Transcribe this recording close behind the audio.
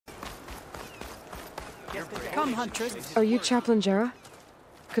Come, Huntress. Are you Chaplain Jera?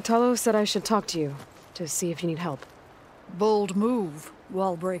 Katalo said I should talk to you, to see if you need help. Bold move,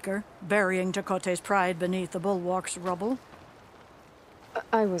 wallbreaker, burying Tekote's pride beneath the bulwark's rubble.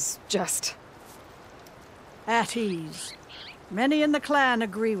 I was just... At ease. Many in the clan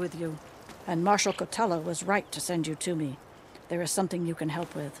agree with you, and Marshal Katalo was right to send you to me. There is something you can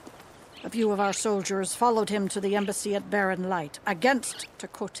help with. A few of our soldiers followed him to the embassy at Barren Light, against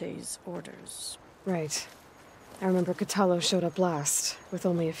Tekote's orders. Right. I remember Katalo showed up last, with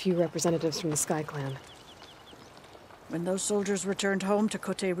only a few representatives from the Sky Clan. When those soldiers returned home,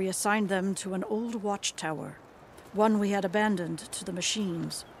 Tekote reassigned them to an old watchtower, one we had abandoned to the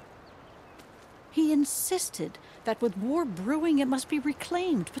machines. He insisted that with war brewing it must be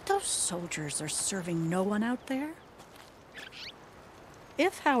reclaimed, but those soldiers are serving no one out there.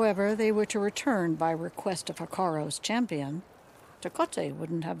 If, however, they were to return by request of Hikaro's champion, Tekote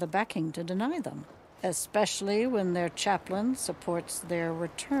wouldn't have the backing to deny them, especially when their chaplain supports their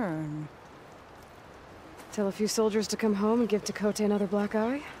return. Tell a few soldiers to come home and give Tekote another black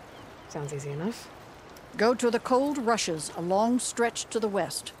eye? Sounds easy enough. Go to the cold rushes, a long stretch to the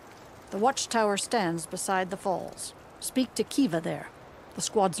west. The watchtower stands beside the falls. Speak to Kiva there, the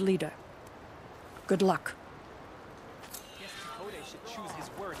squad's leader. Good luck.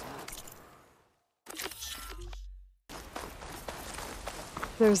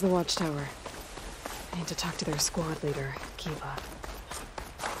 There's the watchtower. I need to talk to their squad leader, Kiva.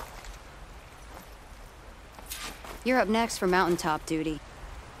 You're up next for mountaintop duty.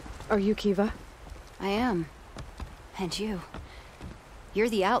 Are you Kiva? I am. And you. You're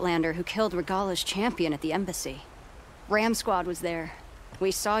the Outlander who killed Regala's champion at the embassy. Ram Squad was there.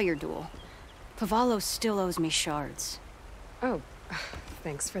 We saw your duel. Pavalo still owes me shards. Oh,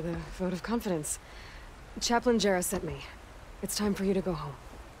 thanks for the vote of confidence. Chaplain Jera sent me. It's time for you to go home.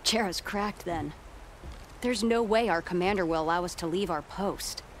 Jera's cracked then. There's no way our commander will allow us to leave our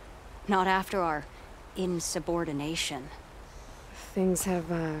post. Not after our insubordination. Things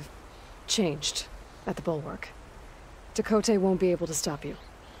have, changed at the Bulwark. Tekote won't be able to stop you.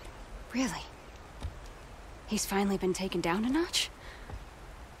 Really? He's finally been taken down a notch?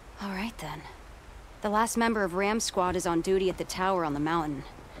 All right, then. The last member of Ram Squad is on duty at the tower on the mountain.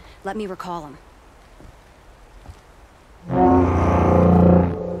 Let me recall him.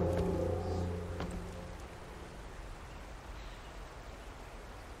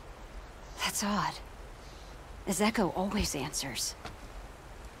 That's odd. Ezeko always answers.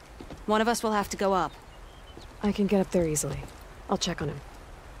 One of us will have to go up. I can get up there easily. I'll check on him.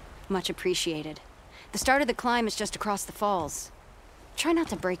 Much appreciated. The start of the climb is just across the falls. Try not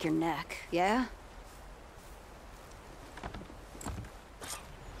to break your neck, yeah?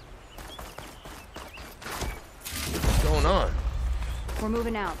 What's going on? We're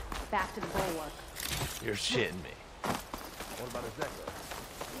moving out. Back to the bulwark. You're shitting me. What about Ezeko?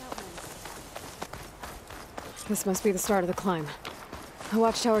 This must be the start of the climb. The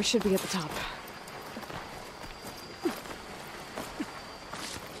watchtower should be at the top.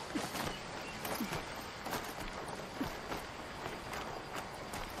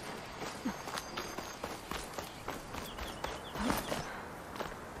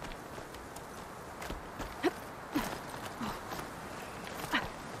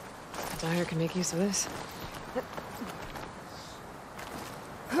 Dyer can make use of this.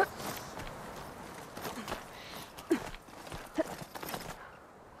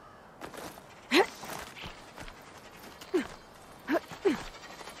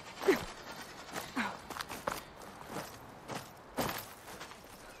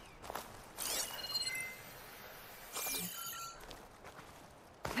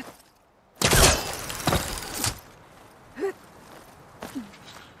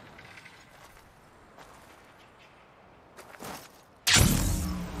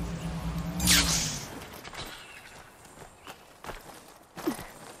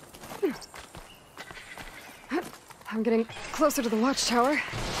 I'm getting closer to the watchtower.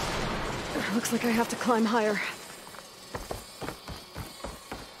 Looks like I have to climb higher.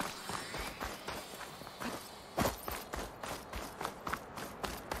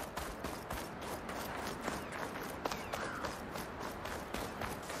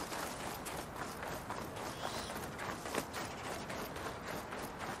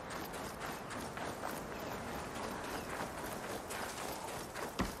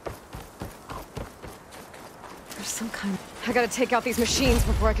 Some kind. I gotta take out these machines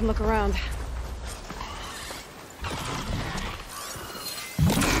before I can look around.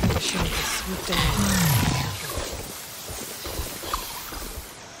 Machine can swoop down.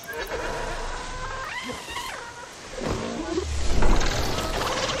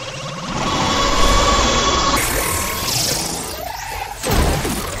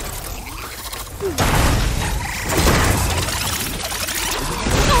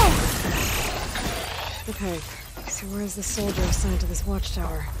 was the soldier assigned to this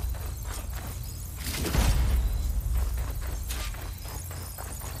watchtower.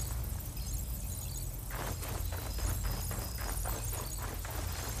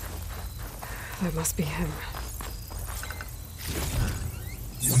 That must be him.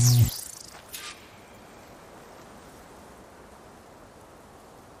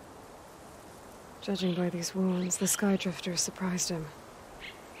 Judging by these wounds, the Skydrifter surprised him.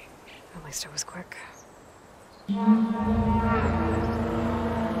 At least it was quick. Eva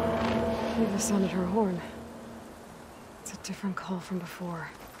sounded her horn. It's a different call from before.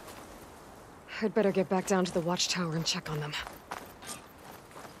 I'd better get back down to the watchtower and check on them.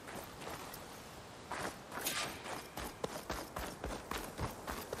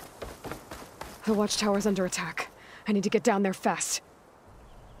 The watchtower's under attack. I need to get down there fast.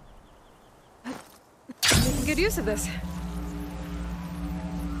 Making good use of this.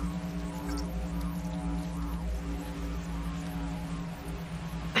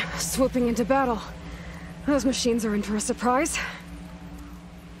 Swooping into battle. Those machines are in for a surprise.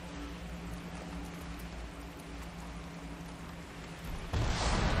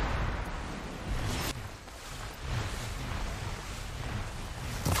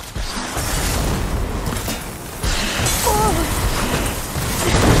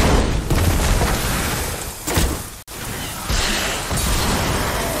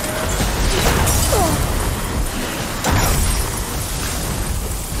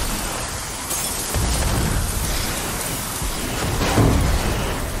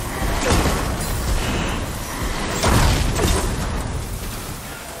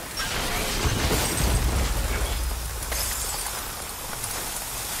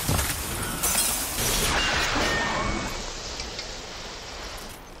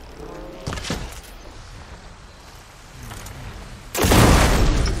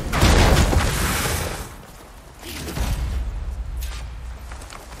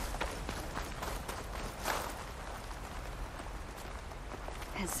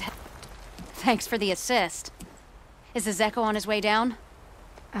 Thanks for the assist. Is the Zeko on his way down?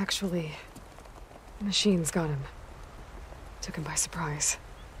 Actually, the machines got him. Took him by surprise.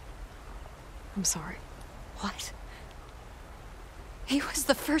 I'm sorry. What? He was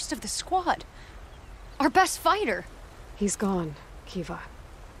the first of the squad. Our best fighter. He's gone, Kiva.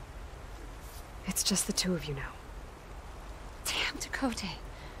 It's just the two of you now. Damn, Dakote.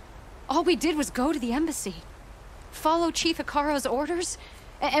 All we did was go to the embassy. Follow Chief Hikaro's orders?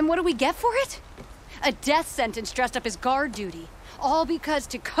 And what do we get for it? A death sentence dressed up as guard duty. All because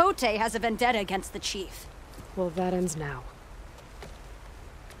Dakote has a vendetta against the chief. Well, that ends now.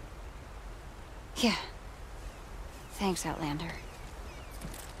 Yeah. Thanks, Outlander.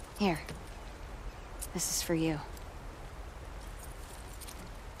 Here. This is for you.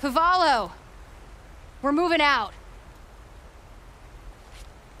 Pavalo! We're moving out.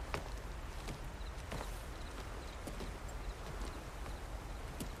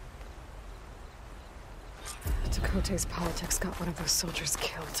 Dakote's politics got one of those soldiers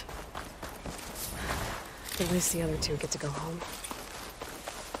killed. At least the other two get to go home.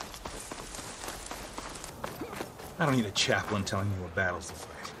 I don't need a chaplain telling me what battles to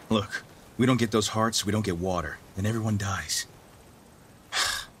fight. Look, we don't get those hearts, we don't get water, then everyone dies.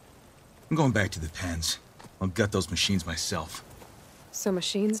 I'm going back to the pens. I'll gut those machines myself. So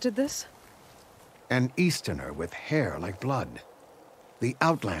machines did this? An Easterner with hair like blood. The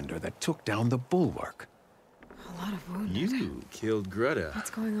Outlander that took down the bulwark. A lot of wounded. You killed Greta. What's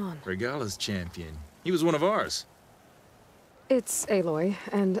going on? Regalla's champion. He was one of ours. It's Aloy,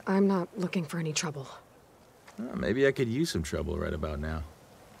 and I'm not looking for any trouble. Well, maybe I could use some trouble right about now.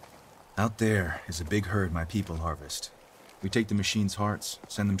 Out there is a big herd my people harvest. We take the machines' hearts,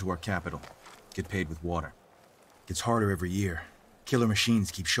 send them to our capital, get paid with water. Gets harder every year. Killer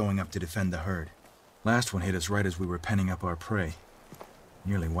machines keep showing up to defend the herd. Last one hit us right as we were penning up our prey.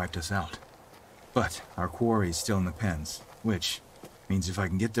 Nearly wiped us out. But our quarry is still in the pens, which means if I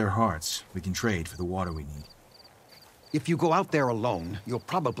can get their hearts, we can trade for the water we need. If you go out there alone, you'll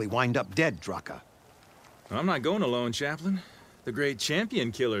probably wind up dead, Draka. I'm not going alone, Chaplain. The great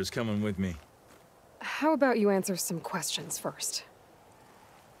champion killer's coming with me. How about you answer some questions first?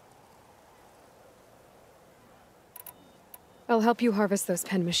 I'll help you harvest those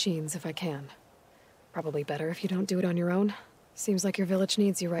pen machines if I can. Probably better if you don't do it on your own. Seems like your village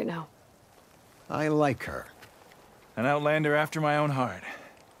needs you right now. I like her. An outlander after my own heart.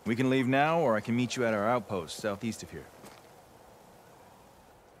 We can leave now, or I can meet you at our outpost southeast of here.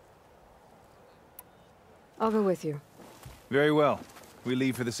 I'll go with you. Very well. We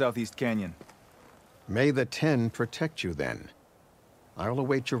leave for the Southeast Canyon. May the 10 protect you then. I'll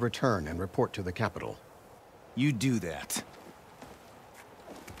await your return and report to the capital. You do that.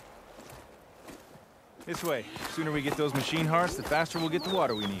 This way. The sooner we get those machine hearts, the faster we'll get the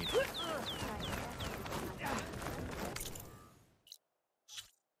water we need.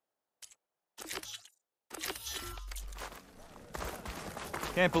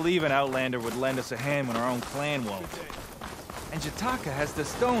 Can't believe an Outlander would lend us a hand when our own clan won't. And Jataka has the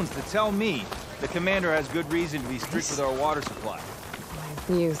stones to tell me the commander has good reason to be strict with our water supply.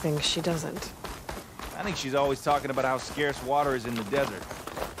 You think she doesn't? I think she's always talking about how scarce water is in the desert.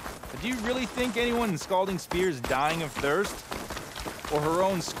 But do you really think anyone in Scalding Spear is dying of thirst? Or her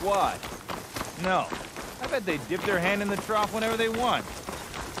own squad? No. I bet they dip their hand in the trough whenever they want.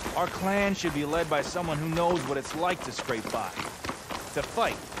 Our clan should be led by someone who knows what it's like to scrape by. To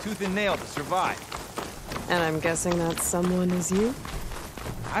fight, tooth and nail to survive. And I'm guessing that someone is you?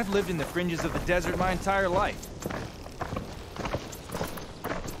 I've lived in the fringes of the desert my entire life.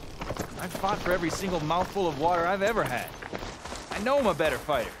 I've fought for every single mouthful of water I've ever had. I know I'm a better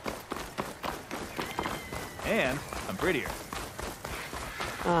fighter. And I'm prettier.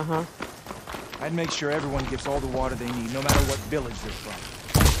 Uh-huh. I'd make sure everyone gets all the water they need, no matter what village they're from.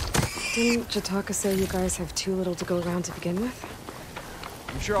 Didn't Jataka say you guys have too little to go around to begin with?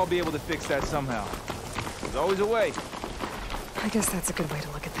 I'm sure I'll be able to fix that somehow. There's always a way. I guess that's a good way to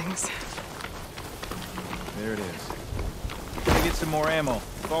look at things. There it is. Gonna get some more ammo.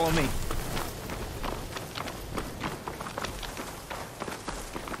 Follow me.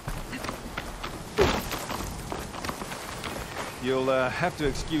 You'll have to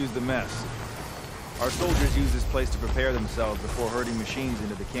excuse the mess. Our soldiers use this place to prepare themselves before herding machines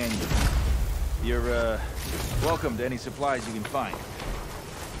into the canyon. You're welcome to any supplies you can find.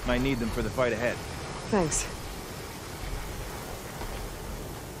 Might need them for the fight ahead. Thanks.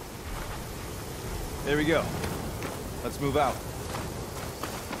 There we go. Let's move out.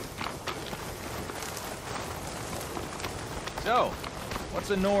 So,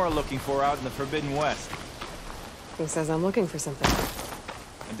 what's Honora looking for out in the Forbidden West? Who says I'm looking for something?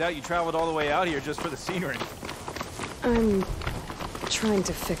 I doubt you traveled all the way out here just for the scenery. I'm trying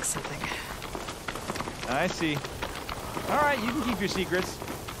to fix something. I see. All right, you can keep your secrets.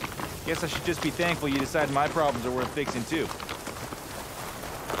 Guess I should just be thankful you decided my problems are worth fixing, too.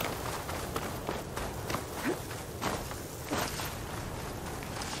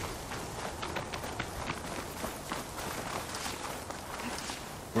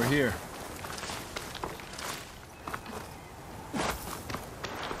 We're here.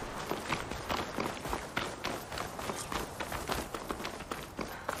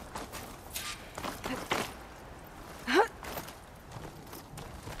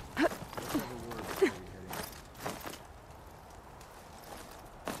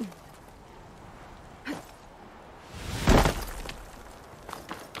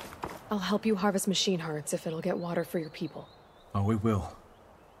 I'll help you harvest machine hearts if it'll get water for your people. Oh, it will.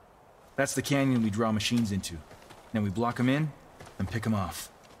 That's the canyon we draw machines into. Then we block them in, and pick them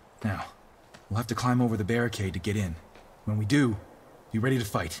off. Now, we'll have to climb over the barricade to get in. When we do, be ready to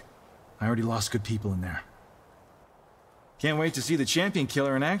fight. I already lost good people in there. Can't wait to see the champion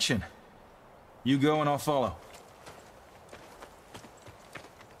killer in action. You go and I'll follow.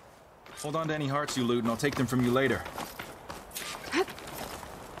 Hold on to any hearts you loot and I'll take them from you later.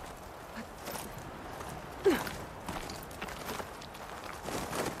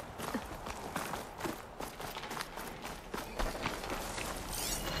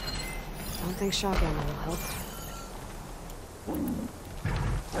 Don't think shotgun will help.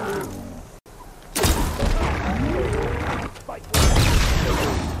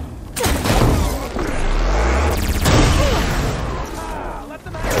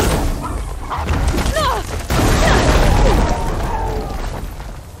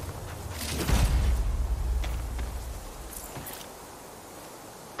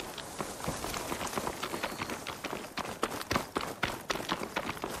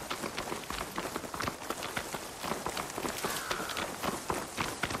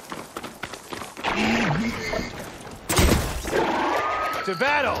 To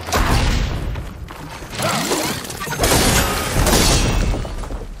battle!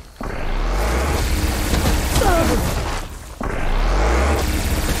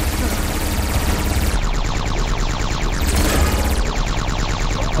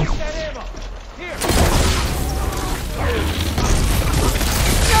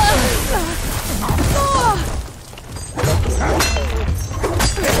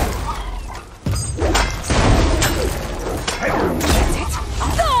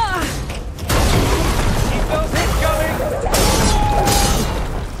 Keep those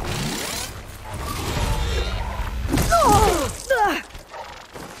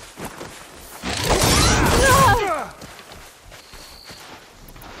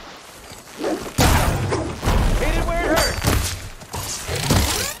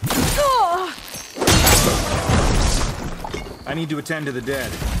I need to attend to the dead.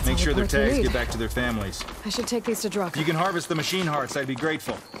 That's Make all sure the their parts we tags need. get back to their families. I should take these to If Druck. you can harvest the machine hearts, I'd be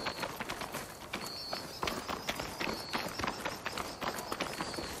grateful.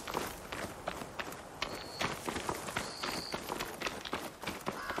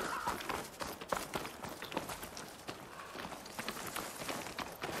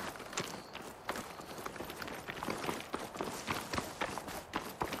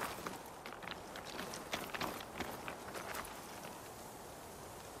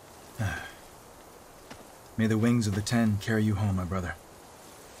 May the wings of the 10 carry you home, my brother.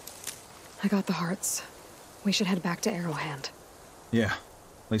 I got the hearts. We should head back to Arrowhand. Yeah.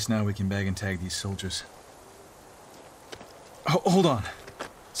 At least now we can bag and tag these soldiers. Hold on.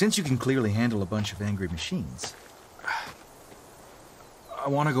 Since you can clearly handle a bunch of angry machines, I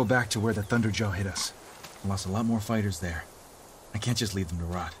want to go back to where the Thunderjaw hit us. I lost a lot more fighters there. I can't just leave them to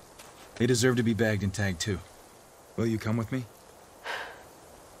rot. They deserve to be bagged and tagged too. Will you come with me?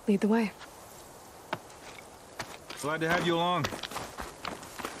 Lead the way. Glad to have you along.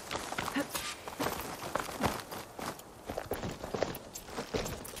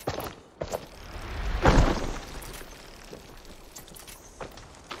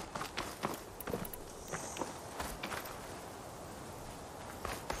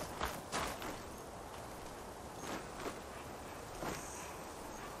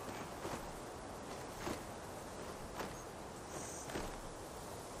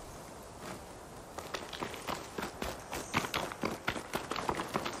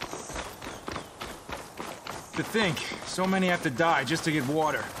 To think, so many have to die just to get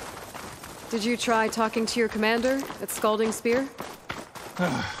water. Did you try talking to your commander at Scalding Spear?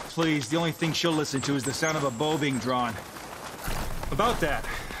 Please, the only thing she'll listen to is the sound of a bow being drawn. About that,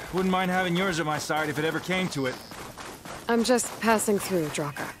 wouldn't mind having yours at my side if it ever came to it. I'm just passing through,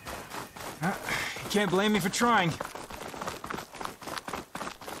 Draka. You can't blame me for trying.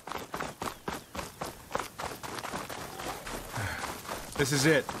 This is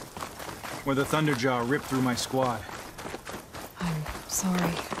it. Where the Thunderjaw ripped through my squad. I'm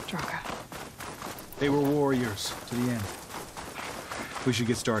sorry, Draka. They were warriors to the end. We should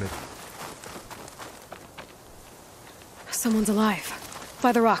get started. Someone's alive.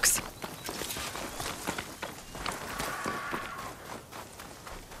 By the rocks.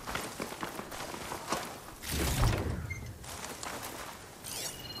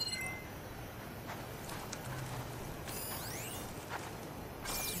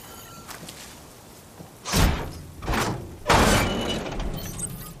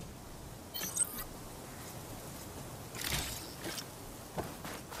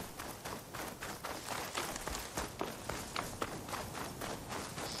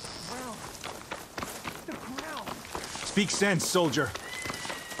 Speak sense, soldier.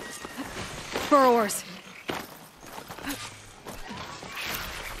 Burrowers.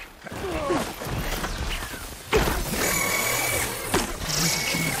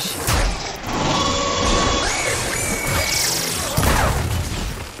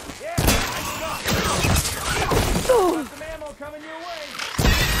 Some ammo coming your way.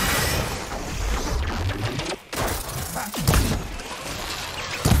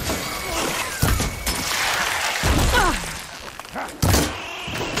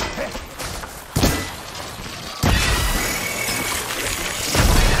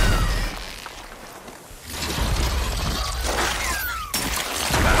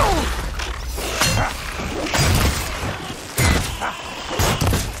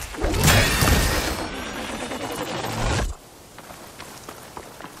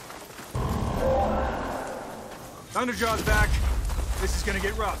 Thunderjaw's back. This is gonna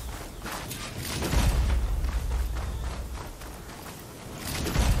get rough.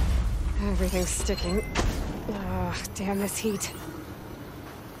 Everything's sticking. Ugh, damn this heat.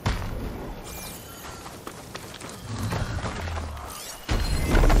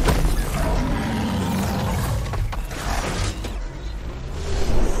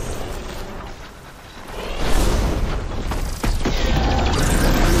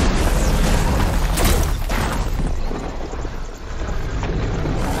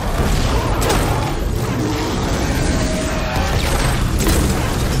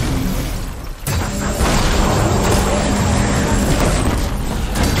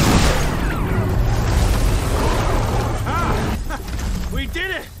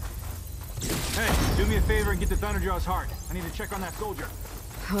 Thunderjaw's heart. I need to check on that soldier.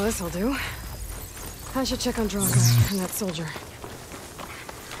 Well, this'll do. I should check on Draka and that soldier.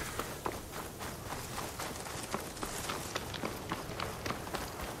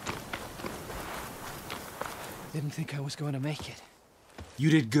 Didn't think I was going to make it. You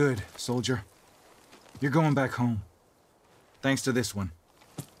did good, soldier. You're going back home. Thanks to this one.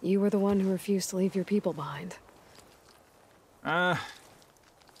 You were the one who refused to leave your people behind. I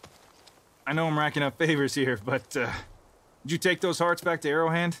know I'm racking up favors here, but, did you take those hearts back to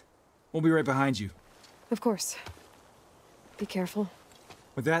Arrowhand? We'll be right behind you. Of course. Be careful.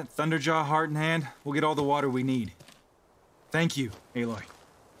 With that Thunderjaw heart in hand, we'll get all the water we need. Thank you, Aloy.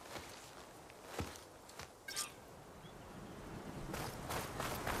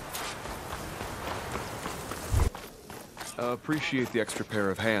 Appreciate the extra pair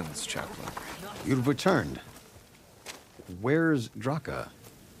of hands, Chaplain. You've returned. Where's Draka?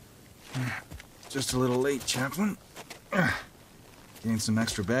 Just a little late, Chaplain. Gained some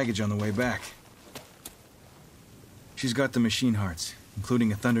extra baggage on the way back. She's got the machine hearts,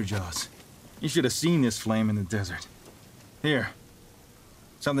 including a Thunderjaws. You should have seen this flame in the desert. Here.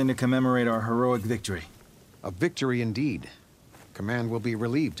 Something to commemorate our heroic victory. A victory indeed. Command will be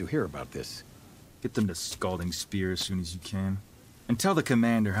relieved to hear about this. Get them to Scalding Spear as soon as you can. And tell the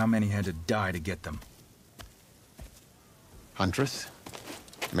commander how many had to die to get them. Huntress,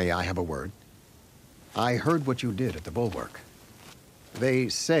 may I have a word? I heard what you did at the bulwark. They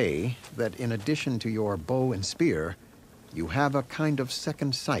say that in addition to your bow and spear, you have a kind of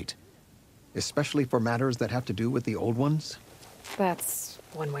second sight, especially for matters that have to do with the old ones. That's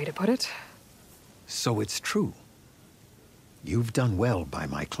one way to put it. So it's true. You've done well by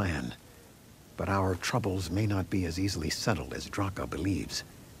my clan, but our troubles may not be as easily settled as Draka believes.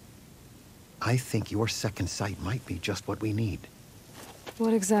 I think your second sight might be just what we need.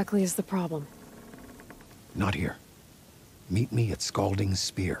 What exactly is the problem? Not here. Meet me at Scalding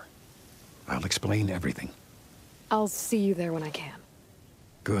Spear. I'll explain everything. I'll see you there when I can.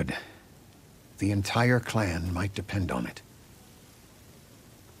 Good. The entire clan might depend on it.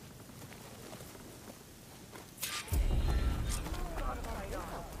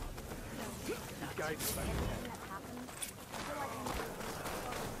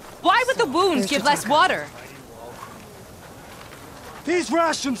 Why would the wounds give less water? These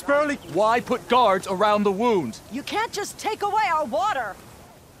rations barely... Why put guards around the wounds? You can't just take away our water!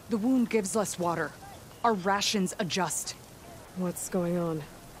 The wound gives less water. Our rations adjust. What's going on?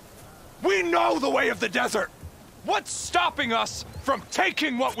 We know the way of the desert! What's stopping us from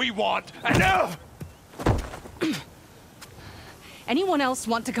taking what we want? And Anyone else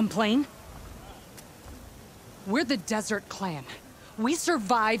want to complain? We're the Desert Clan. We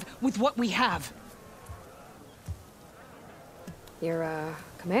survive with what we have. Your,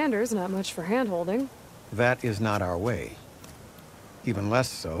 commander's not much for hand-holding. That is not our way. Even less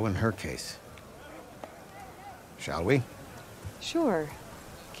so in her case. Shall we? Sure.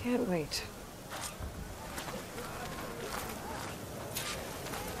 Can't wait.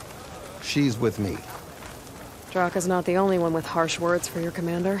 She's with me. Draka's not the only one with harsh words for your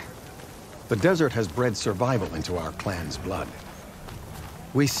commander. The desert has bred survival into our clan's blood.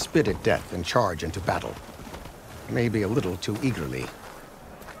 We spit at death and charge into battle. Maybe a little too eagerly. I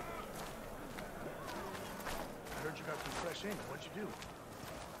heard you got some fresh ink. What'd you do?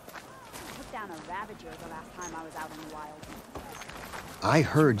 I took down a Ravager the last time I was out in the wild. I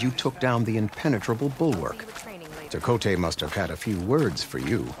heard you took down the impenetrable bulwark. Tekote must have had a few words for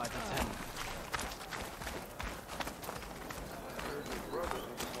you.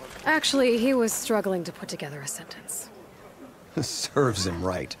 Actually, he was struggling to put together a sentence. Serves him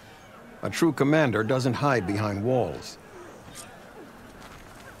right. A true commander doesn't hide behind walls.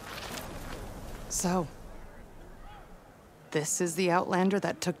 So, this is the Outlander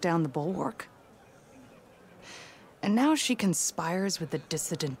that took down the bulwark? And now she conspires with the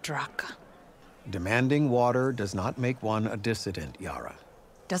dissident Draka. Demanding water does not make one a dissident, Yara.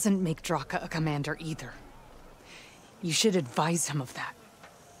 Doesn't make Draka a commander either. You should advise him of that.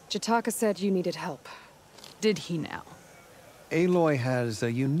 Jataka said you needed help. Did he now? Aloy has a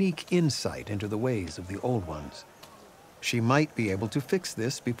unique insight into the ways of the Old Ones. She might be able to fix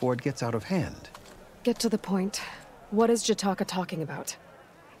this before it gets out of hand. Get to the point. What is Jataka talking about?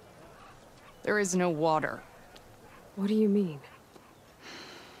 There is no water. What do you mean?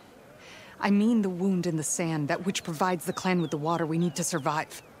 I mean the wound in the sand, that which provides the clan with the water we need to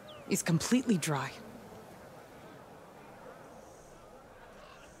survive, is completely dry.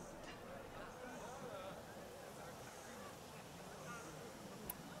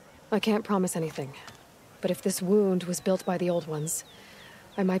 I can't promise anything. But if this wound was built by the Old Ones,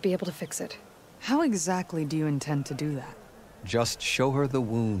 I might be able to fix it. How exactly do you intend to do that? Just show her the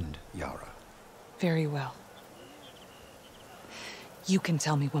wound, Yara. Very well. You can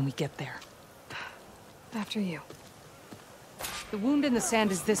tell me when we get there. After you. The wound in the sand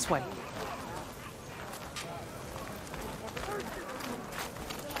is this way.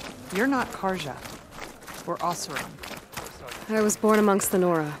 You're not Karja. We're Oseram. I was born amongst the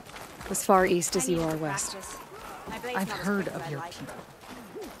Nora, as far east as you are west. I've heard of your people.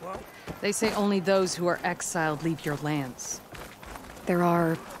 They say only those who are exiled leave your lands. There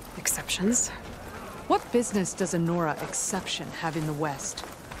are exceptions. What business does a Nora exception have in the West?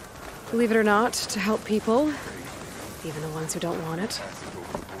 Believe it or not, to help people, even the ones who don't want it.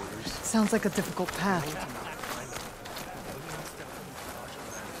 Sounds like a difficult path.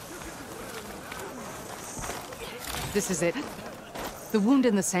 This is it. The wound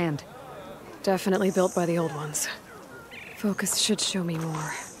in the sand. Definitely built by the old ones. Focus should show me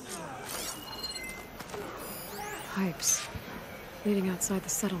more. Pipes leading outside the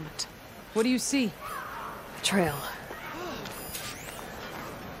settlement. What do you see? A trail.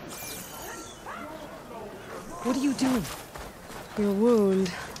 What are you doing? Your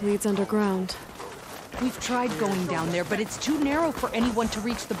wound leads underground. We've tried going down there, but it's too narrow for anyone to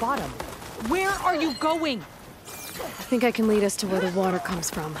reach the bottom. Where are you going? I think I can lead us to where the water comes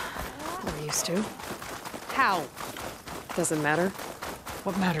from. Or used to. How? Doesn't matter.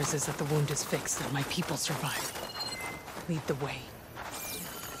 What matters is that the wound is fixed and my people survive. Lead the way.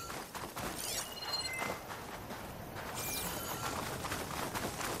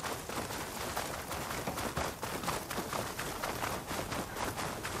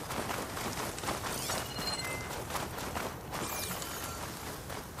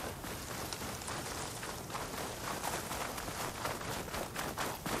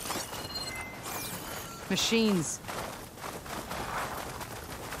 Machines.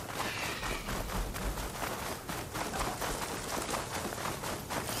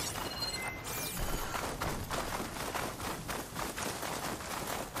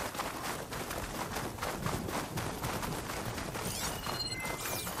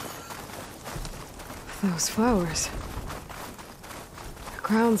 Those flowers. The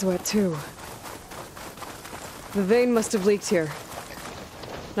ground's wet too. The vein must have leaked here.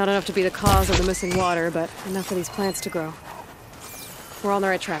 Not enough to be the cause of the missing water, but enough for these plants to grow. We're on the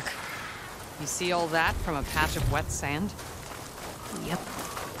right track. You see all that from a patch of wet sand? Yep.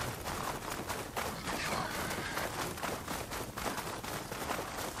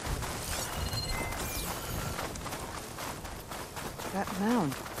 That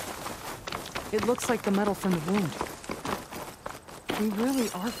mound. It looks like the metal from the wound. We really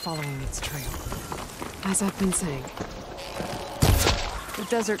are following its trail. As I've been saying. The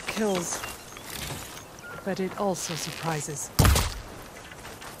desert kills, but it also surprises.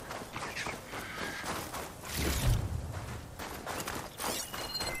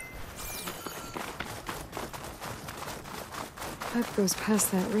 Pipe goes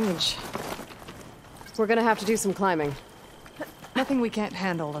past that ridge. We're gonna have to do some climbing. Nothing we can't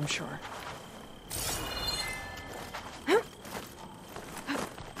handle, I'm sure.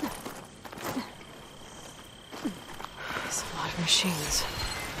 There's a lot of machines.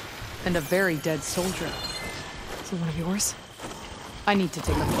 And a very dead soldier. Is it one of yours? I need to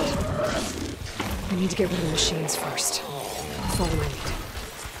take a closer look. We need to get rid of the machines first. Follow my lead.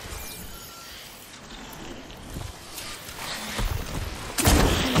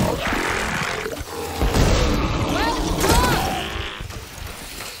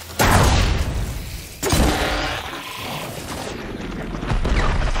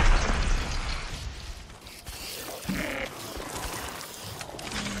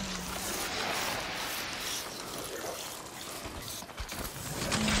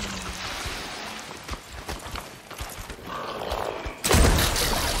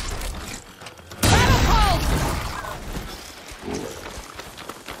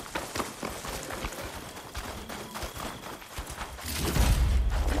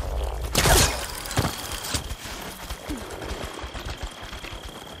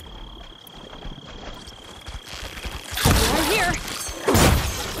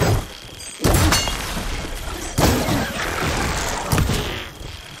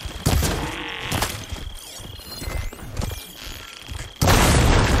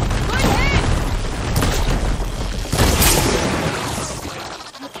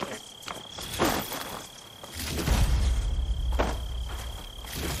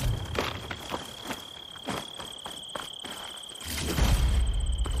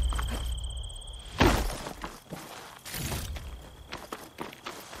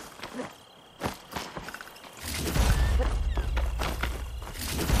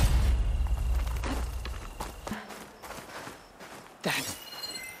 That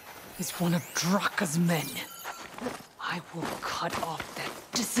is one of Draka's men. I will cut off that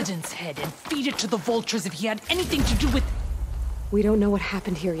dissident's head and feed it to the vultures if he had anything to do with... We don't know what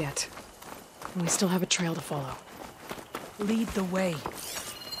happened here yet. And we still have a trail to follow. Lead the way.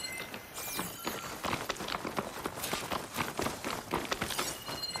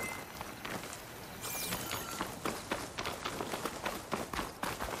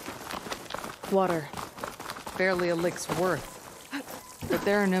 Water. Barely a lick's worth. But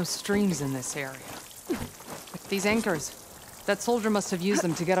there are no streams in this area. These anchors. That soldier must have used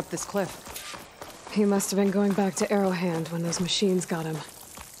them to get up this cliff. He must have been going back to Arrowhand when those machines got him.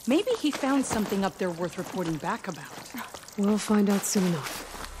 Maybe he found something up there worth reporting back about. We'll find out soon enough.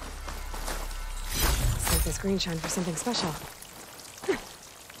 Save this green shine for something special.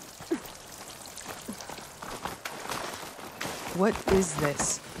 What is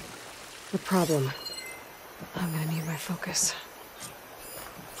this? The problem. I'm gonna need my focus.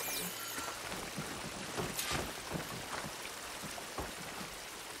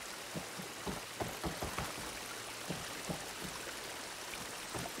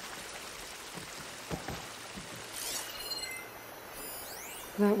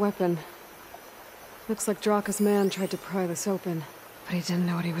 That weapon. Looks like Draka's man tried to pry this open, but he didn't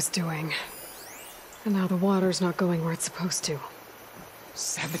know what he was doing. And now the water's not going where it's supposed to.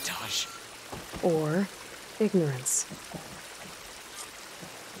 Sabotage. Or ignorance.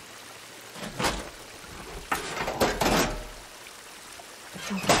 I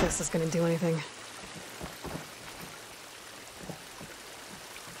don't think this is gonna do anything.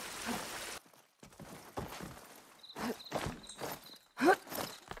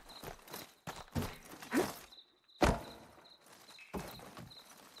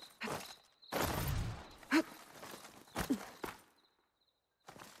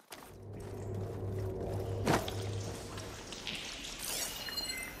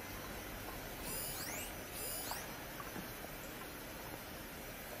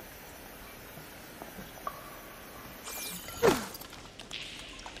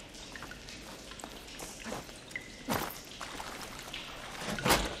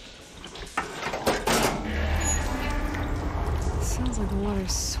 Sounds like the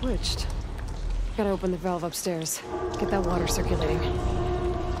water's switched. Gotta open the valve upstairs. Get that water circulating.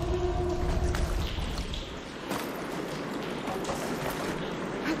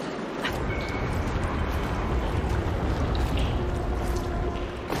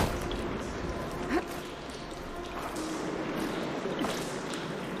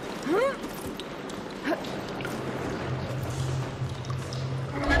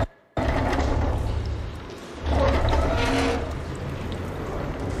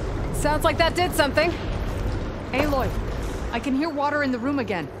 Sounds like that did something. Aloy, I can hear water in the room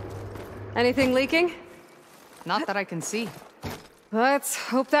again. Anything leaking? Not that I can see. Let's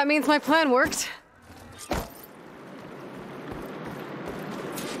hope that means my plan worked.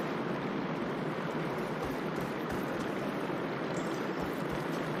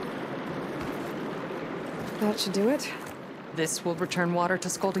 That should do it. This will return water to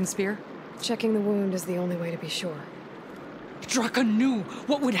Scolding Spear? Checking the wound is the only way to be sure. Draka knew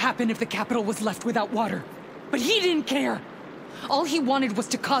what would happen if the capital was left without water. But he didn't care! All he wanted was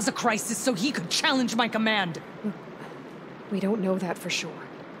to cause a crisis so he could challenge my command. We don't know that for sure.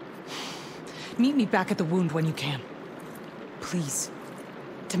 Meet me back at the wound when you can. Please.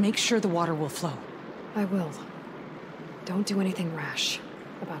 To make sure the water will flow. I will. Don't do anything rash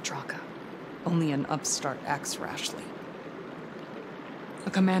about Draka. Only an upstart acts rashly. A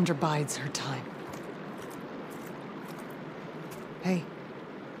commander bides her time. Hey.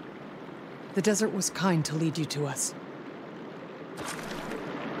 The desert was kind to lead you to us.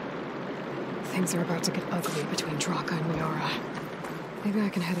 Things are about to get ugly between Draka and Yara. Maybe I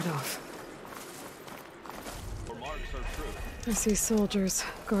can head it off. I see soldiers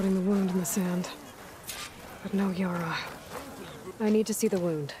guarding the wound in the sand. But no Yara. I need to see the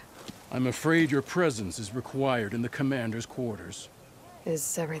wound. I'm afraid your presence is required in the commander's quarters.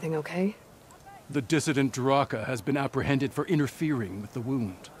 Is everything okay? The dissident Draka has been apprehended for interfering with the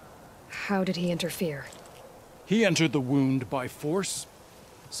wound. How did he interfere? He entered the wound by force,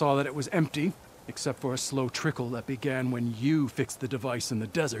 saw that it was empty, except for a slow trickle that began when you fixed the device in the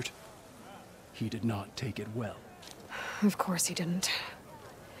desert. He did not take it well. Of course he didn't.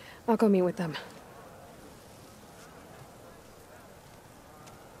 I'll go meet with them.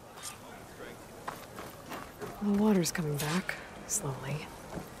 The water's coming back, slowly.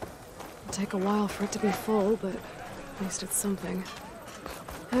 It'll take a while for it to be full, but at least it's something.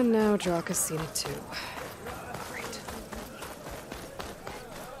 And now Draka's seen it too. Great.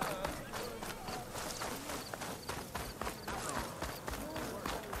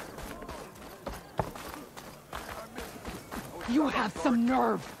 You have some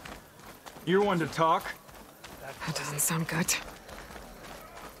nerve! You're one to talk? That doesn't sound good.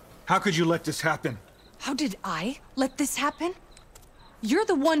 How could you let this happen? How did I let this happen? You're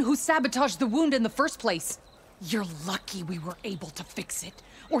the one who sabotaged the wound in the first place. You're lucky we were able to fix it,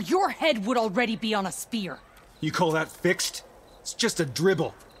 or your head would already be on a spear. You call that fixed? It's just a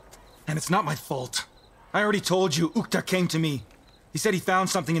dribble. And it's not my fault. I already told you, Ukta came to me. He said he found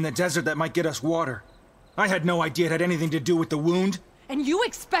something in the desert that might get us water. I had no idea it had anything to do with the wound. And you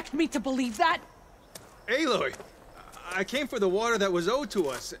expect me to believe that? Aloy, I came for the water that was owed to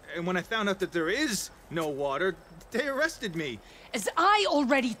us, and when I found out that there is no water, they arrested me. As I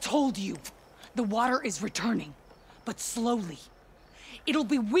already told you, the water is returning, but slowly. It'll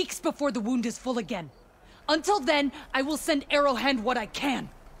be weeks before the wound is full again. Until then, I will send Arrowhand what I can.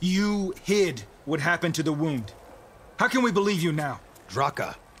 You hid what happened to the wound. How can we believe you now?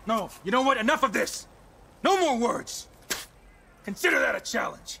 Draka. No, you know what? Enough of this! No more words! Consider that a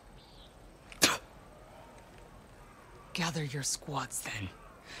challenge! Gather your squads then,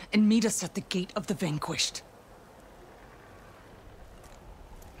 and meet us at the Gate of the Vanquished.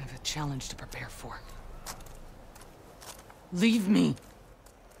 I have a challenge to prepare for. Leave me!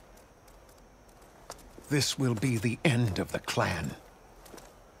 This will be the end of the clan.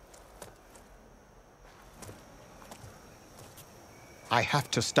 I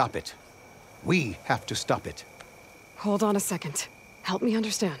have to stop it. We have to stop it. Hold on a second. Help me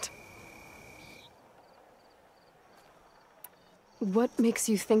understand. What makes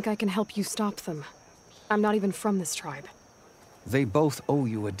you think I can help you stop them? I'm not even from this tribe. They both owe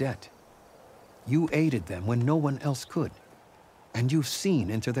you a debt. You aided them when no one else could. And you've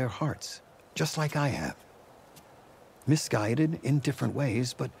seen into their hearts, just like I have. Misguided in different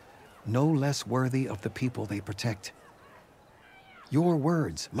ways, but no less worthy of the people they protect. Your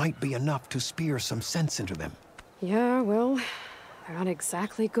words might be enough to spear some sense into them. Yeah, well, they're not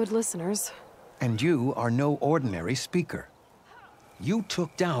exactly good listeners. And you are no ordinary speaker. You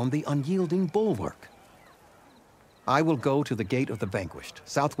took down the unyielding bulwark. I will go to the Gate of the Vanquished,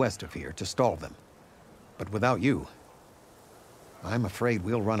 southwest of here, to stall them. But without you, I'm afraid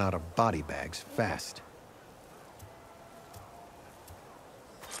we'll run out of body bags fast.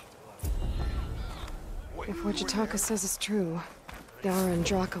 If what Jataka says is true, Yara and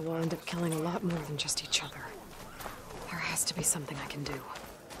Draka will end up killing a lot more than just each other. There has to be something I can do.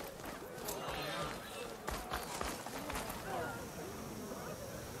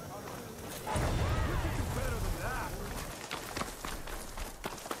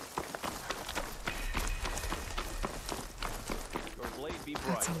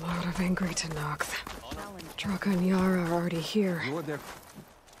 That's a lot of angry Tenakth. Draka and Yara are already here.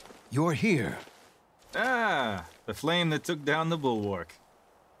 You're here. Ah, the flame that took down the bulwark.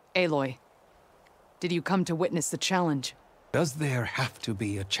 Aloy, did you come to witness the challenge? Does there have to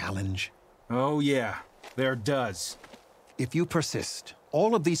be a challenge? Oh yeah, there does. If you persist,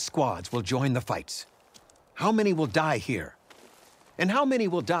 all of these squads will join the fights. How many will die here? And how many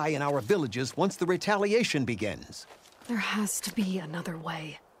will die in our villages once the retaliation begins? There has to be another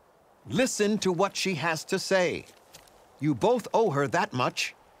way. Listen to what she has to say. You both owe her that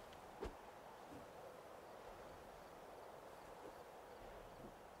much.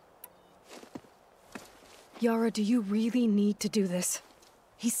 Yara, do you really need to do this?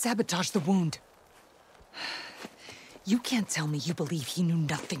 He sabotaged the wound. You can't tell me you believe he knew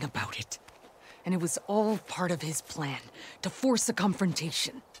nothing about it. And it was all part of his plan, to force a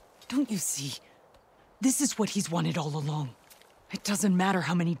confrontation. Don't you see? This is what he's wanted all along. It doesn't matter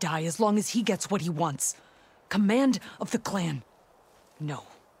how many die as long as he gets what he wants. Command of the clan. No.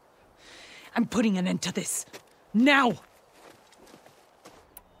 I'm putting an end to this. Now!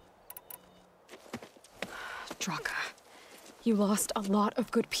 Draka, you lost a lot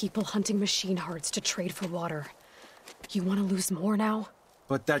of good people hunting machine hearts to trade for water. You want to lose more now?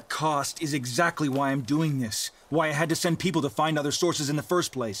 But that cost is exactly why I'm doing this. Why I had to send people to find other sources in the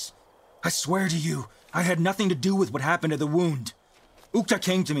first place. I swear to you, I had nothing to do with what happened to the wound. Ukta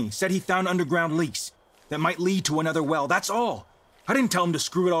came to me, said he found underground leaks that might lead to another well, that's all. I didn't tell him to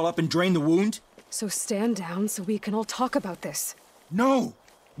screw it all up and drain the wound. So stand down so we can all talk about this. No!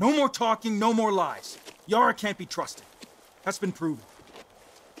 No more talking, no more lies. Yara can't be trusted. That's been proven.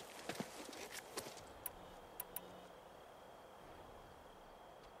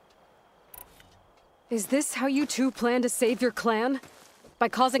 Is this how you two plan to save your clan? By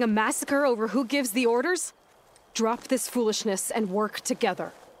causing a massacre over who gives the orders? Drop this foolishness and work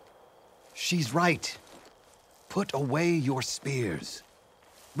together. She's right. Put away your spears.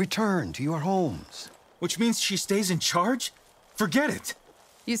 Return to your homes. Which means she stays in charge? Forget it.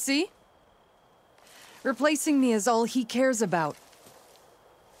 You see? Replacing me is all he cares about.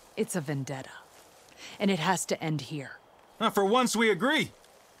 It's a vendetta. And it has to end here. For once we agree.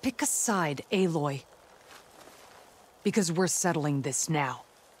 Pick a side, Aloy. Because we're settling this now.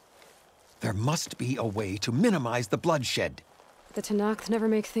 There must be a way to minimize the bloodshed. The Tenakth never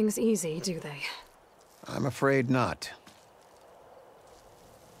make things easy, do they? I'm afraid not.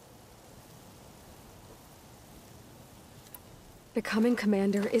 Becoming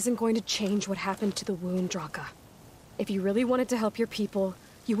commander isn't going to change what happened to the wound, Draka. If you really wanted to help your people,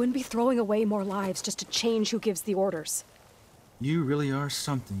 you wouldn't be throwing away more lives just to change who gives the orders. You really are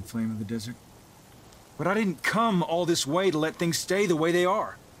something, Flame of the Desert. But I didn't come all this way to let things stay the way they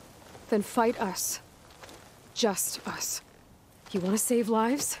are. Then fight us. Just us. You want to save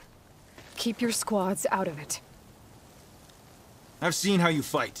lives? Keep your squads out of it. I've seen how you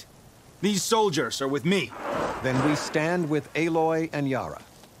fight. These soldiers are with me. Then we stand with Aloy and Yara.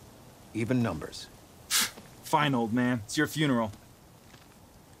 Even numbers. Fine, old man. It's your funeral.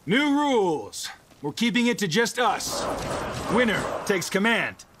 New rules. We're keeping it to just us. Winner takes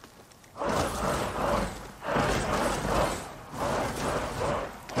command.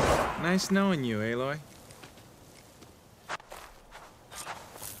 Nice knowing you, Aloy.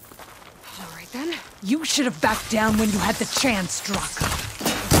 All right, then. You should have backed down when you had the chance, Draka.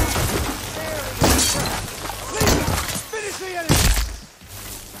 Finish the enemy!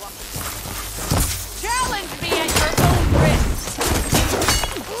 Challenge me at your own risk!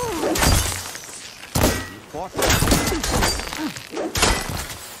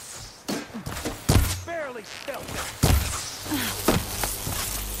 Barely felt it.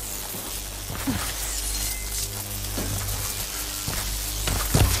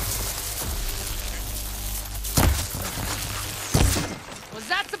 Was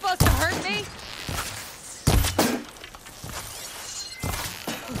that supposed to hurt me?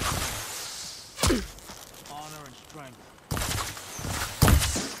 Honor and strength.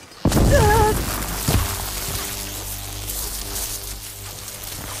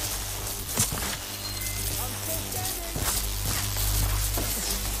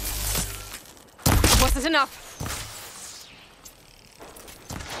 Wasn't enough.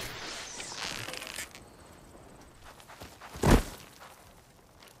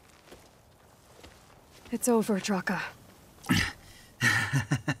 It's over, Draka.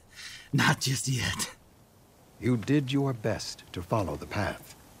 Not just yet. You did your best to follow the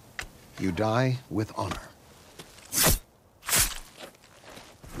path. You die with honor.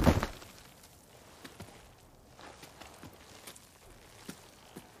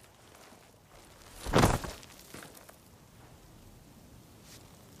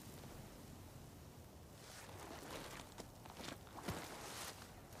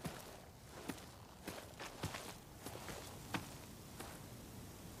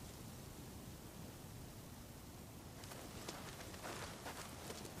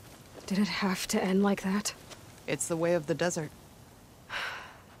 Did it have to end like that? It's the way of the desert.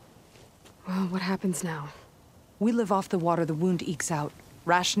 Well, what happens now? We live off the water the wound ekes out,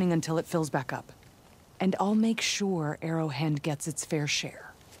 rationing until it fills back up. And I'll make sure Arrowhand gets its fair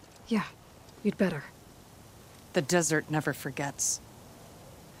share. Yeah, you'd better. The desert never forgets.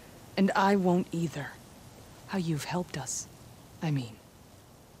 And I won't either. How you've helped us, I mean.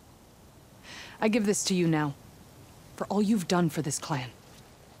 I give this to you now, for all you've done for this clan.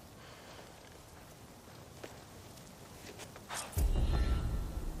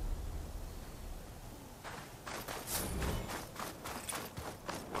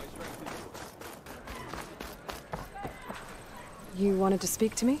 You wanted to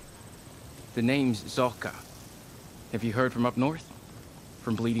speak to me? The name's Zolka. Have you heard from up north?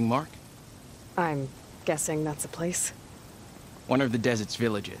 From Bleeding Mark? I'm guessing that's a place. One of the desert's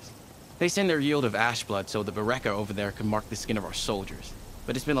villages. They send their yield of ash blood so the Bereka over there can mark the skin of our soldiers.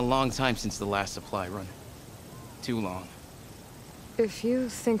 But it's been a long time since the last supply run. Too long. If you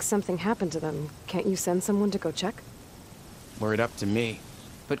think something happened to them, can't you send someone to go check? Were it up to me.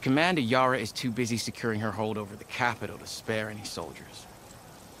 But Commander Yara is too busy securing her hold over the capital to spare any soldiers.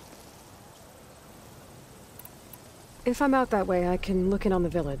 If I'm out that way, I can look in on the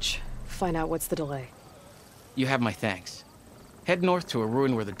village. Find out what's the delay. You have my thanks. Head north to a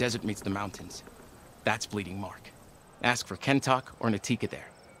ruin where the desert meets the mountains. That's Bleeding Mark. Ask for Kentok or Natika there.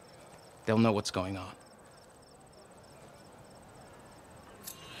 They'll know what's going on.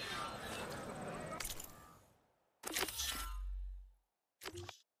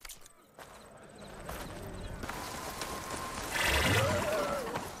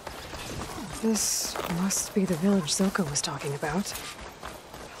 This must be the village Zolka was talking about.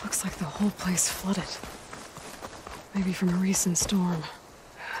 It looks like the whole place flooded. Maybe from a recent storm.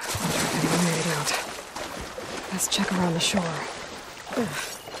 Anyone made it out. Let's check around the shore. Ugh.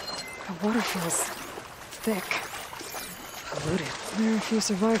 The water feels thick. Polluted. There are a few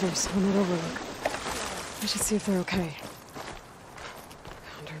survivors on that overlook. I should see if they're okay.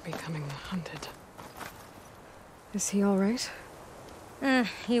 Hunter becoming the hunted. Is he all right?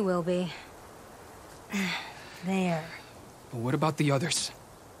 He will be. There. But what about the others?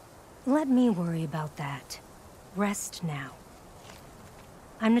 Let me worry about that. Rest now.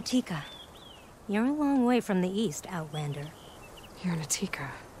 I'm Natika. You're a long way from the east, Outlander. You're Natika.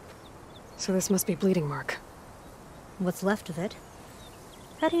 So this must be Bleeding Mark. What's left of it?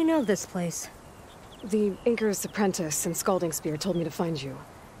 How do you know this place? The Inker's apprentice in Scalding Spear told me to find you.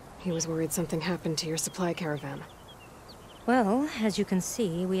 He was worried something happened to your supply caravan. Well, as you can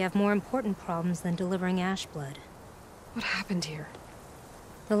see, we have more important problems than delivering Ashblood. What happened here?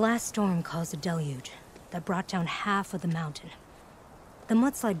 The last storm caused a deluge that brought down half of the mountain. The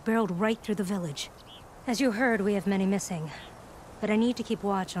mudslide barreled right through the village. As you heard, we have many missing. But I need to keep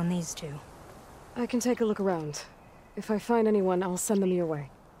watch on these two. I can take a look around. If I find anyone, I'll send them your way.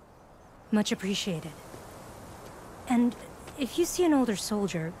 Much appreciated. And if you see an older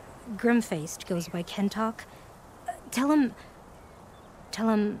soldier, grim-faced, goes by Kentok, tell him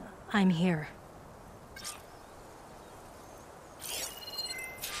I'm here.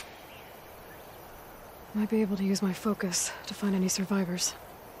 Might be able to use my focus to find any survivors.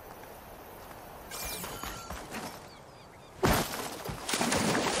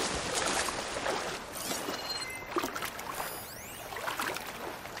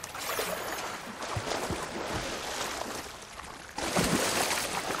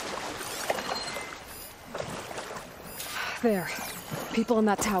 There. People in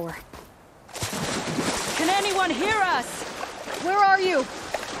that tower. Can anyone hear us? Where are you?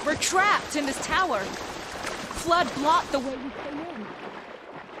 We're trapped in this tower. Flood blocked the way we came in.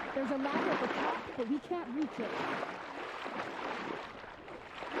 There's a ladder at the top, but we can't reach it.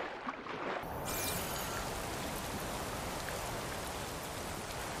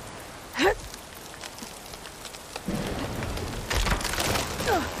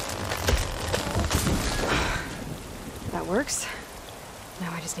 That works.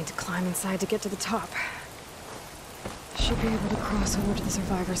 Now I just need to climb inside to get to the top. Should be able to cross over to the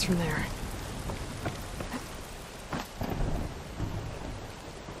survivors from there.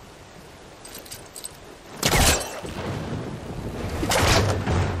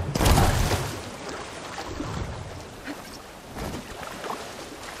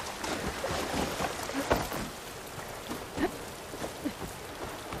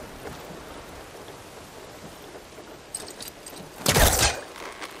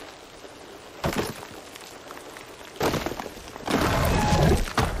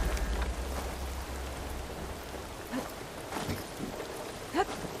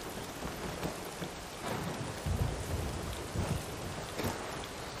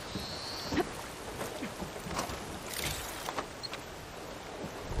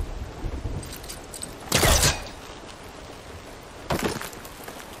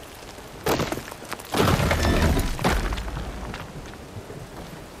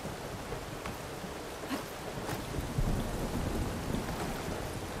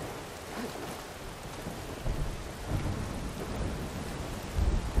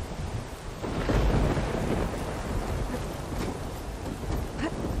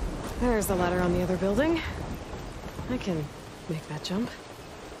 There's the ladder on the other building. I can make that jump.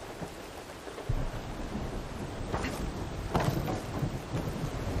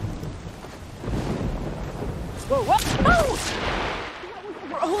 Whoa, what? Oh! That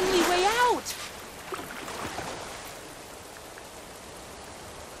was our only way out!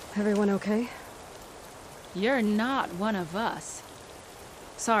 Everyone okay? You're not one of us.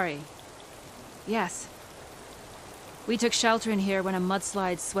 Sorry. Yes. We took shelter in here when a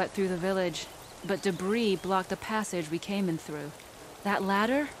mudslide swept through the village, but debris blocked the passage we came in through. That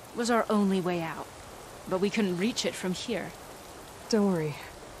ladder was our only way out, but we couldn't reach it from here. Don't worry.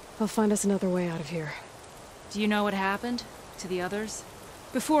 I'll find us another way out of here. Do you know what happened to the others?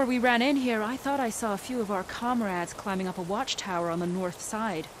 Before we ran in here, I thought I saw a few of our comrades climbing up a watchtower on the north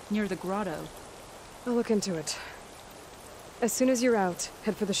side, near the grotto. I'll look into it. As soon as you're out,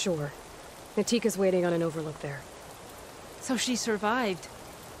 head for the shore. Natika's waiting on an overlook there. So she survived.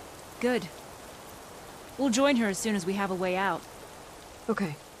 Good. We'll join her as soon as we have a way out.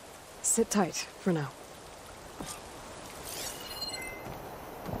 Okay. Sit tight for now.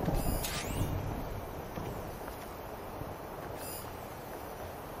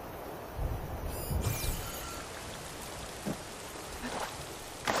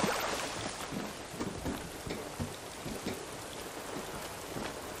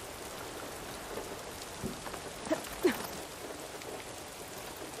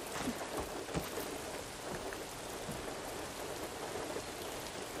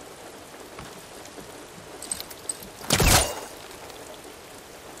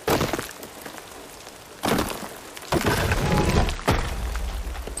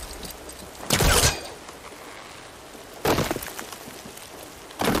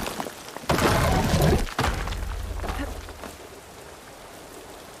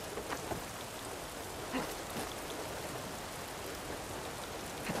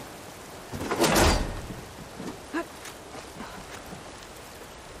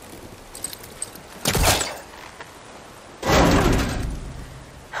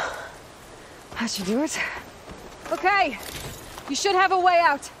 That should do it. Okay. You should have a way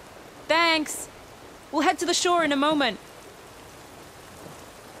out. Thanks. We'll head to the shore in a moment.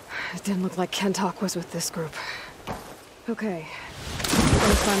 It didn't look like Kentok was with this group. Okay.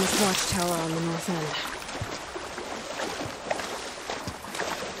 Let's find this watchtower on the north end.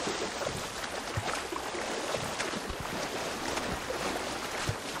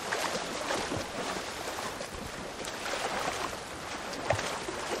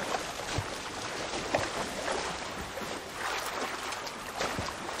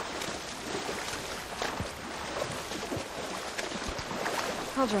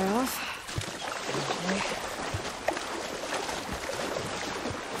 I'll dry off.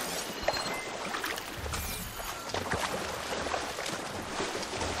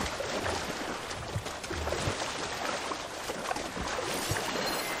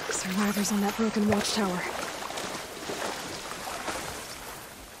 Survivors on that broken watchtower.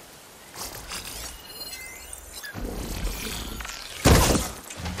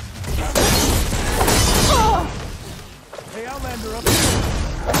 Hey, Outlander, up here.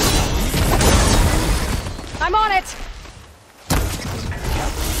 I'm on it!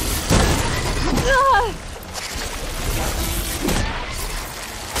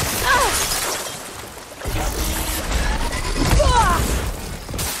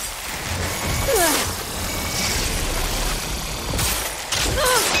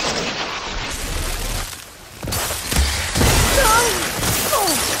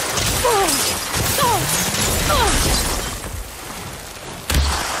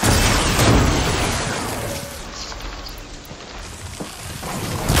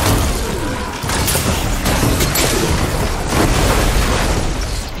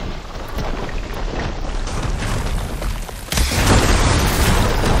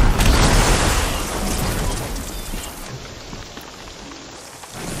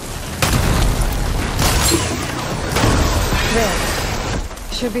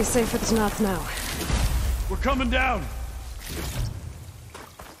 Should be safe at the north now. We're coming down.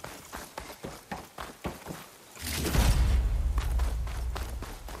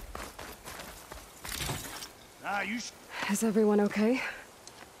 Is everyone okay?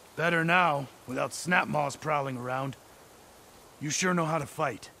 Better now, without snapmaws prowling around. You sure know how to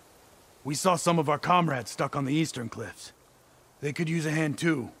fight. We saw some of our comrades stuck on the eastern cliffs. They could use a hand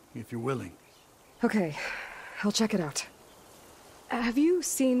too, if you're willing. Okay, I'll check it out. Have you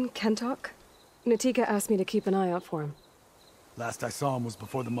seen Kentok? Natika asked me to keep an eye out for him. Last I saw him was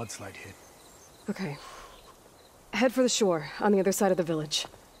before the mudslide hit. Okay. Head for the shore, on the other side of the village.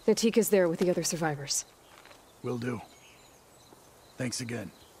 Natika's there with the other survivors. Will do. Thanks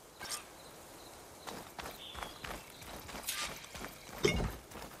again.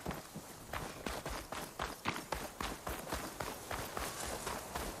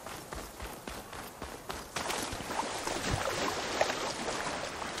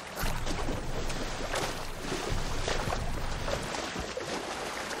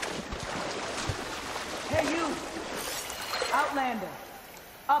 Outlander,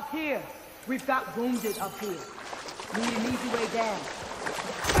 up here. We've got wounded up here. Need an easy way down.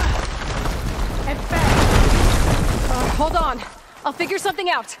 And fast! Hold on. I'll figure something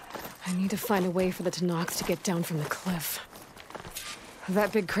out. I need to find a way for the Tanoks to get down from the cliff.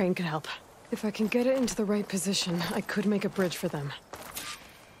 That big crane could help. If I can get it into the right position, I could make a bridge for them.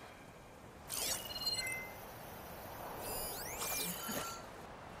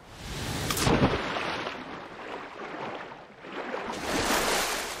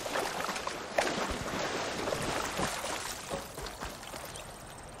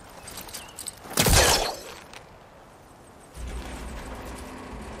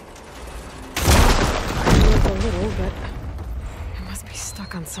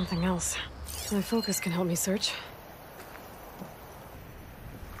 Something else. My focus can help me search.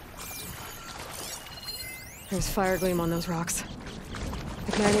 There's fire gleam on those rocks.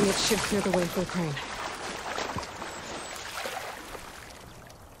 Igniting it should clear the way for the crane.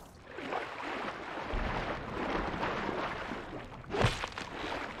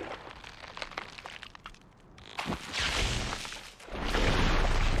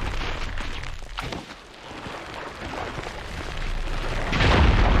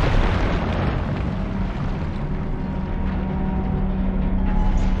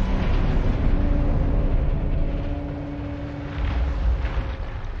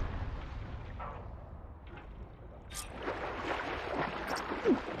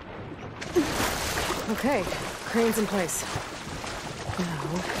 Okay, crane's in place. Now,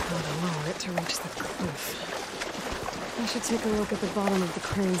 I'll lower it to reach the cliff. I should take a look at the bottom of the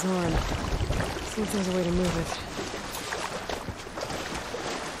crane's arm. See if there's a way to move it.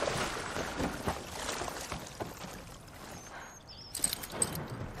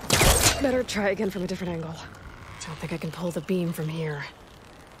 Better try again from a different angle. Don't think I can pull the beam from here.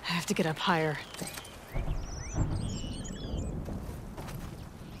 I have to get up higher.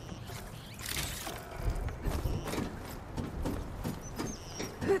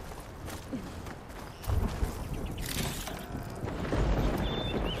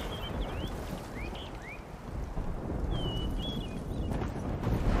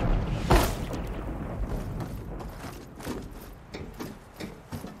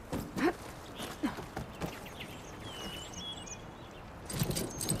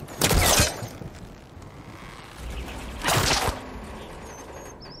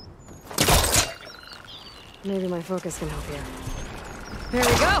 Maybe my focus can help here. There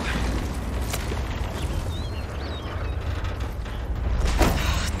we go!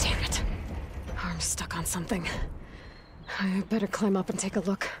 Oh, damn it. Arm's stuck on something. I better climb up and take a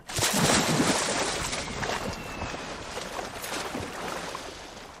look.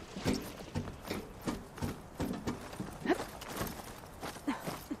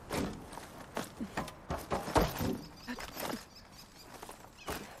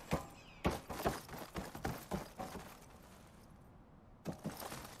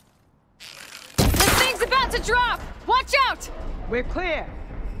 To drop! Watch out! We're clear.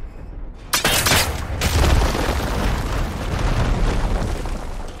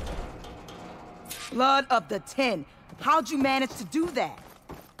 Blood of the 10. How'd you manage to do that?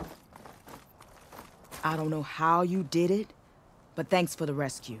 I don't know how you did it, but thanks for the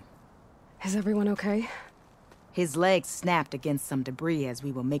rescue. Is everyone okay? His legs snapped against some debris as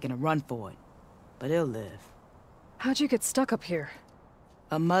we were making a run for it, but he'll live. How'd you get stuck up here?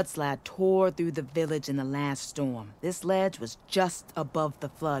 A mudslide tore through the village in the last storm. This ledge was just above the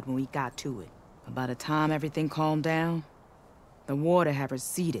flood when we got to it. But by the time everything calmed down, the water had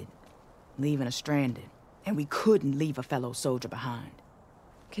receded, leaving us stranded. And we couldn't leave a fellow soldier behind.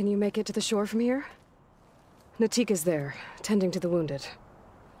 Can you make it to the shore from here? Natika's there, tending to the wounded.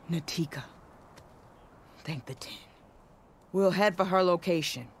 Natika. Thank the 10. We'll head for her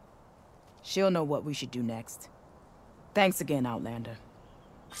location. She'll know what we should do next. Thanks again, Outlander.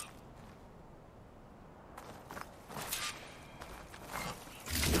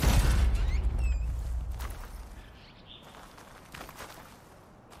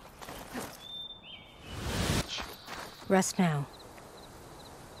 Rest now.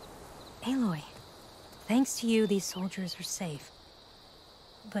 Aloy, thanks to you, these soldiers are safe.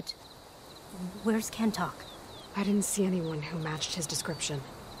 But where's Kentok? I didn't see anyone who matched his description.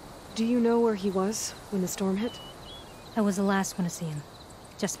 Do you know where he was when the storm hit? I was the last one to see him,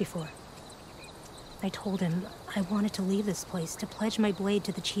 just before. I told him I wanted to leave this place to pledge my blade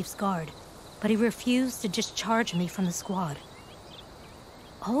to the Chief's guard, but he refused to discharge me from the squad.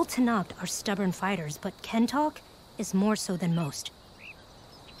 All Tenakth are stubborn fighters, but Kentok is more so than most.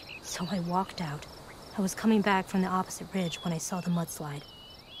 So I walked out. I was coming back from the opposite ridge when I saw the mudslide.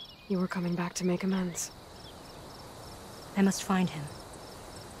 You were coming back to make amends. I must find him.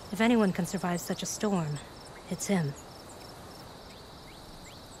 If anyone can survive such a storm, it's him.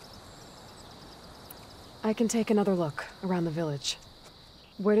 I can take another look around the village.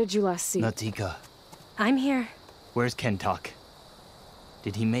 Where did you last see? Natika. I'm here. Where's Kentok?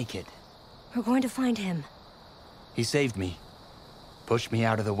 Did he make it? We're going to find him. He saved me. Pushed me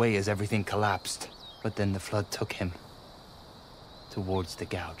out of the way as everything collapsed. But then the flood took him. Towards the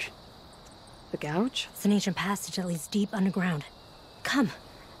gouge. The gouge? It's an ancient passage that leads deep underground. Come.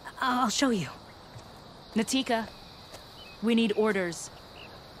 I'll show you. Natika, we need orders.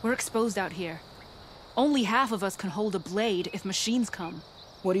 We're exposed out here. Only half of us can hold a blade if machines come.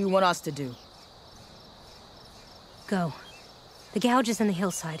 What do you want us to do? Go. The gouge is in the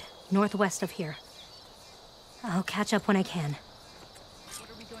hillside, northwest of here. I'll catch up when I can. What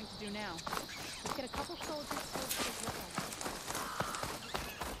are we going to do now? Let's get a couple soldiers close to the river.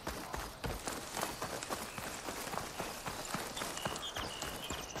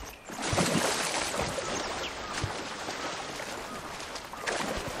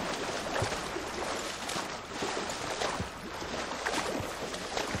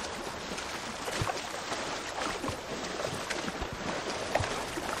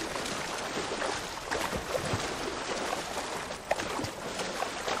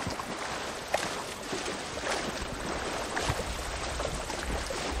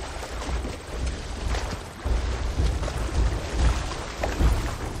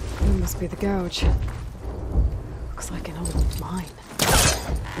 Must be the gouge. Looks like an old mine.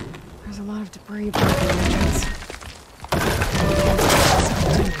 There's a lot of debris blocking the entrance.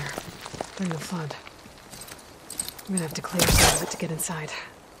 Something's in there during the flood. I'm gonna have to clear some of it to get inside.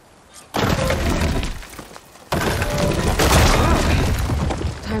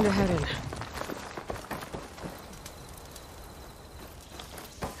 Time to head in.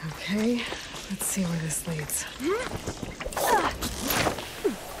 Okay, let's see where this leads.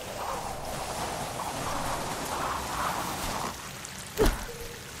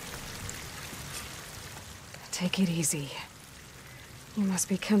 Take it easy. You must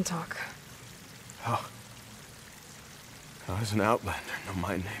be Kentok. Oh. I was an outlander, know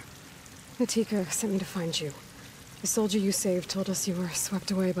my name. Natika sent me to find you. The soldier you saved told us you were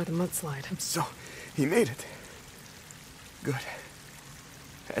swept away by the mudslide. So, he made it. Good.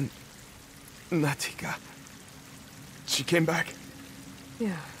 And Natika, she came back?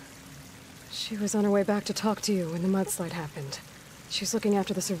 Yeah. She was on her way back to talk to you when the mudslide happened. She's looking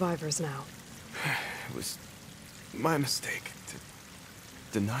after the survivors now. It was my mistake to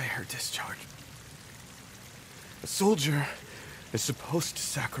deny her discharge. A soldier is supposed to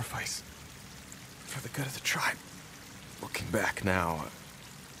sacrifice for the good of the tribe. Looking back now,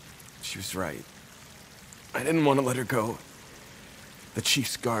 she was right. I didn't want to let her go. The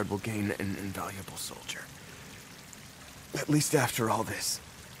chief's guard will gain an invaluable soldier. At least after all this,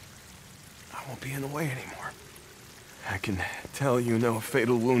 I won't be in the way anymore. I can tell you know a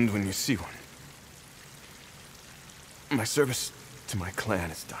fatal wound when you see one. My service to my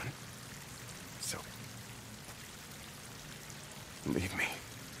clan is done. So, leave me.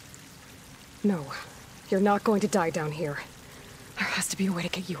 No, you're not going to die down here. There has to be a way to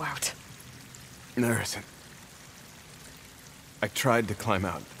get you out. There isn't. I tried to climb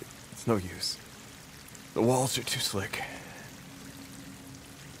out, but it's no use. The walls are too slick.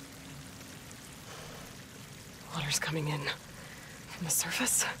 Water's coming in. From the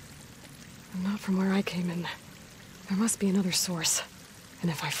surface? Not from where I came in. There must be another source.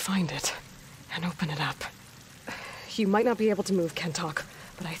 And if I find it, and open it up... You might not be able to move, Kentok,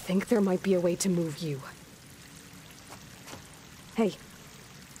 but I think there might be a way to move you. Hey.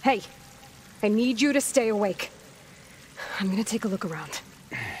 Hey! I need you to stay awake. I'm gonna take a look around.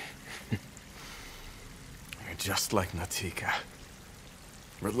 You're just like Natika.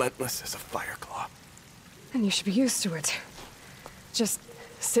 Relentless as a fireclaw. And you should be used to it. Just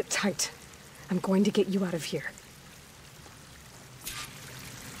sit tight. I'm going to get you out of here.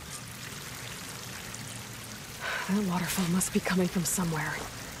 That waterfall must be coming from somewhere.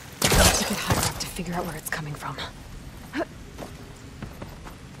 I have to get higher up to figure out where it's coming from.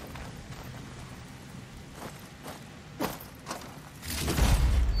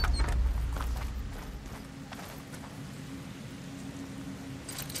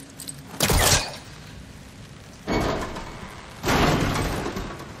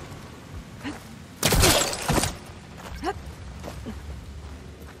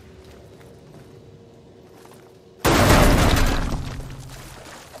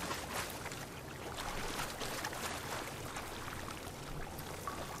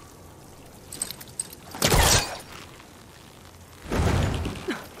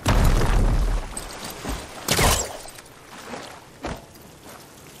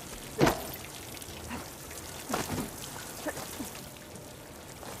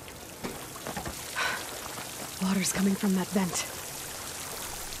 Water's coming from that vent.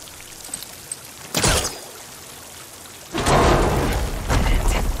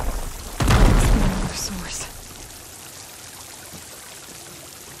 Must be another source.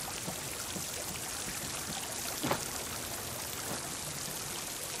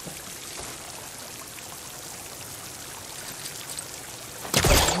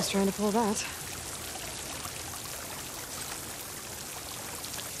 I was trying to pull that.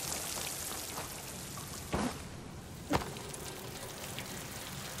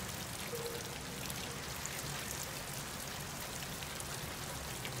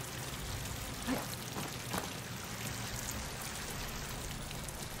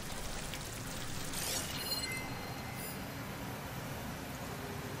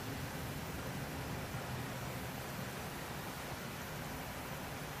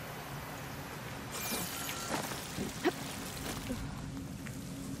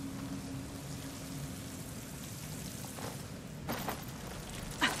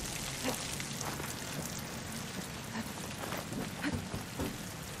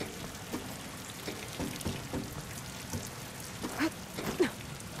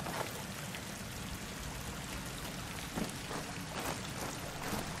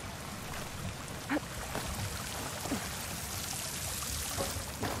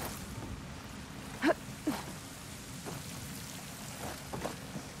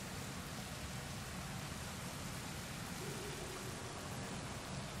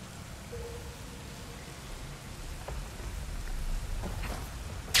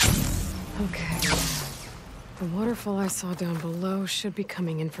 Okay. The waterfall I saw down below should be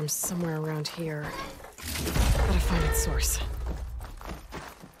coming in from somewhere around here. Gotta find its source.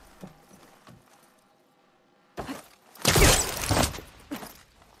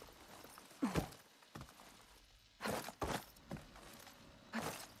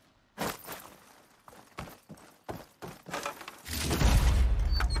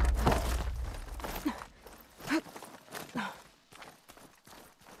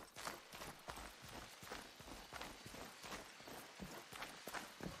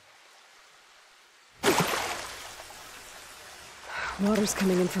 Water's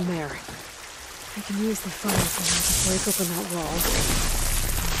coming in from there. I can use the funnel to break open that wall.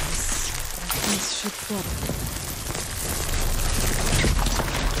 This should flood it.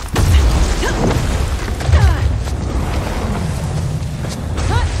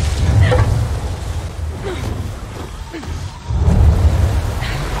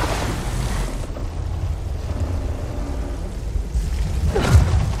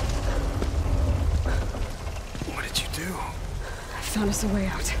 Found us a way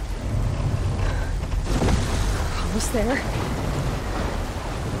out. Almost there.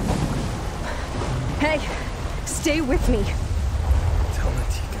 Hey, stay with me. Tell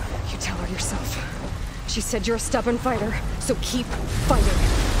Natika. You tell her yourself. She said you're a stubborn fighter, so keep fighting.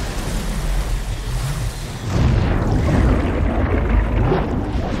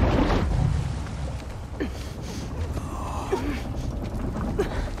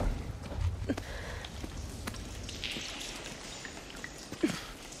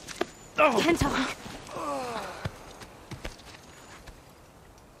 Can't talk.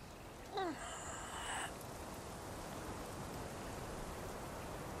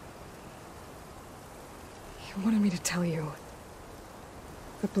 You wanted me to tell you.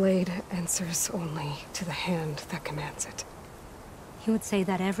 The blade answers only to the hand that commands it. He would say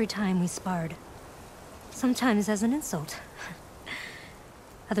that every time we sparred. Sometimes as an insult.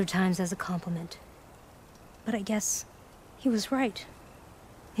 Other times as a compliment. But I guess he was right.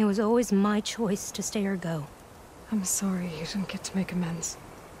 It was always my choice to stay or go. I'm sorry you didn't get to make amends.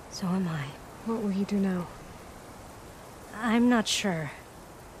 So am I. What will you do now? I'm not sure.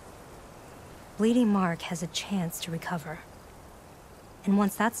 Bleeding Mark has a chance to recover. And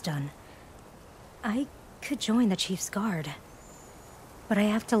once that's done, I could join the Chief's Guard. But I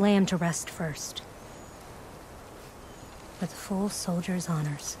have to lay him to rest first. With full soldier's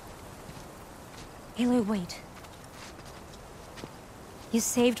honors. Aloy, wait. You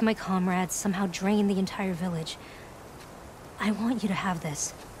saved my comrades, somehow drained the entire village. I want you to have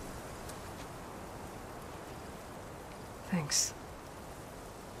this. Thanks.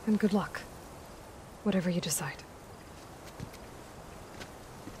 And good luck. Whatever you decide.